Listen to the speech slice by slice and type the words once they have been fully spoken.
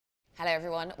Hello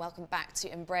everyone, welcome back to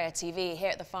Embraer TV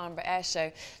here at the Farnborough Air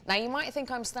Show. Now you might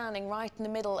think I'm standing right in the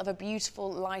middle of a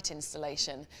beautiful light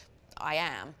installation. I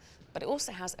am, but it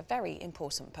also has a very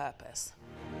important purpose.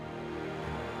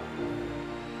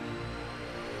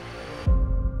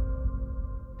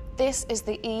 This is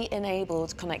the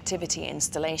Eenabled connectivity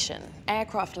installation.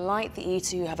 Aircraft like the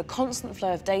E2 have a constant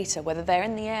flow of data, whether they're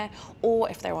in the air or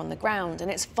if they're on the ground, and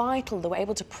it's vital that we're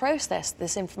able to process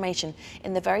this information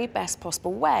in the very best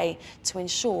possible way to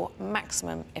ensure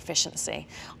maximum efficiency.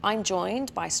 I'm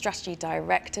joined by Strategy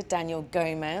Director Daniel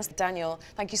Gomez. Daniel,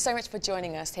 thank you so much for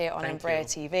joining us here on Embraer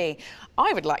TV.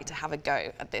 I would like to have a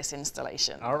go at this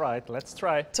installation. All right, let's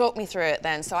try. Talk me through it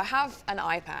then. So I have an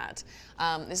iPad.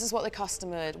 This is what the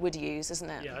customer would use, isn't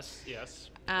it? Yes, yes.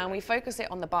 And we focus it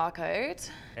on the barcode.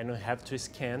 And we have to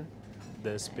scan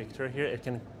this picture here. It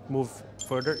can move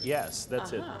further. Yes,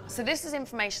 that's it. So this is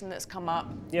information that's come up.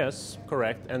 Yes,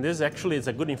 correct. And this actually is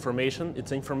a good information.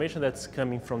 It's information that's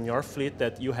coming from your fleet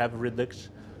that you have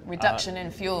Reduction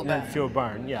in fuel burn. Fuel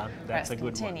burn, yeah, that's a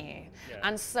good continue. one. Yeah.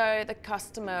 And so the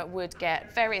customer would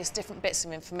get various different bits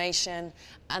of information,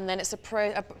 and then it's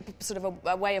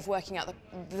a way of working out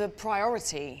the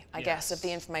priority, I guess, of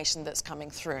the information that's coming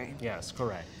through. Yes,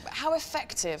 correct. How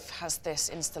effective has this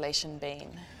installation been?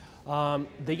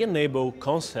 The Eenabled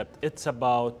concept, it's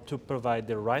about to provide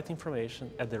the right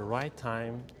information at the right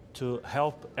time to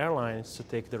help airlines to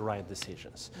take the right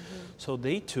decisions. So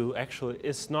the E2 actually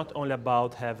is not only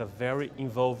about have a very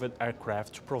involved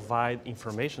aircraft to provide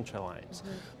information to airlines,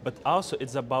 but also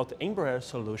it's about Embraer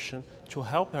solution to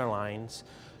help airlines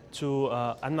to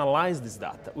analyze this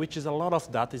data, which is a lot of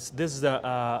data. This is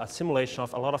a simulation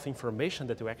of a lot of information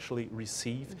that you actually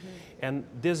receive, and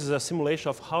this is a simulation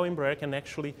of how Embraer can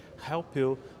actually help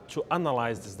you to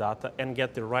analyze this data and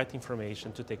get the right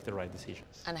information to take the right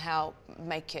decisions. And how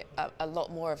make it a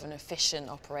lot more of an efficient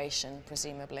operation,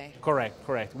 presumably. Correct,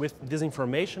 correct. With this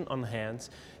information on hand,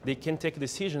 they can take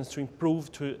decisions to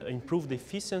improve the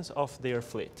efficiency of their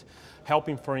fleet,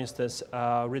 helping, for instance,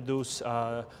 reduce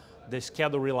the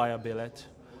schedule reliability,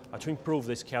 to improve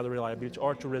the schedule reliability,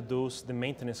 or to reduce the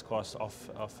maintenance costs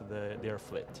of their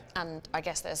fleet. And I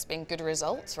guess there's been good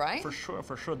results, right? For sure,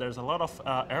 for sure. There's a lot of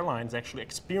airlines actually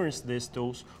experience these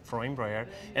tools from Embraer,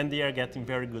 and they are getting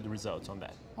very good results on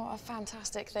that. What a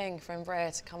fantastic thing for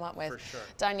Embraer to come up with. For sure.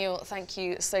 Daniel, thank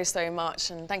you so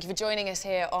much, and thank you for joining us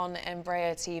here on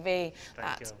Embraer TV.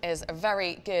 That is a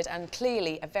very good and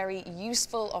clearly a very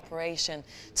useful operation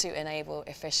to enable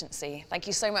efficiency. Thank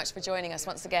you so much for joining us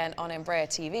once again on Embraer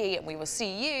TV, and we will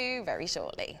see you very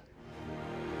shortly.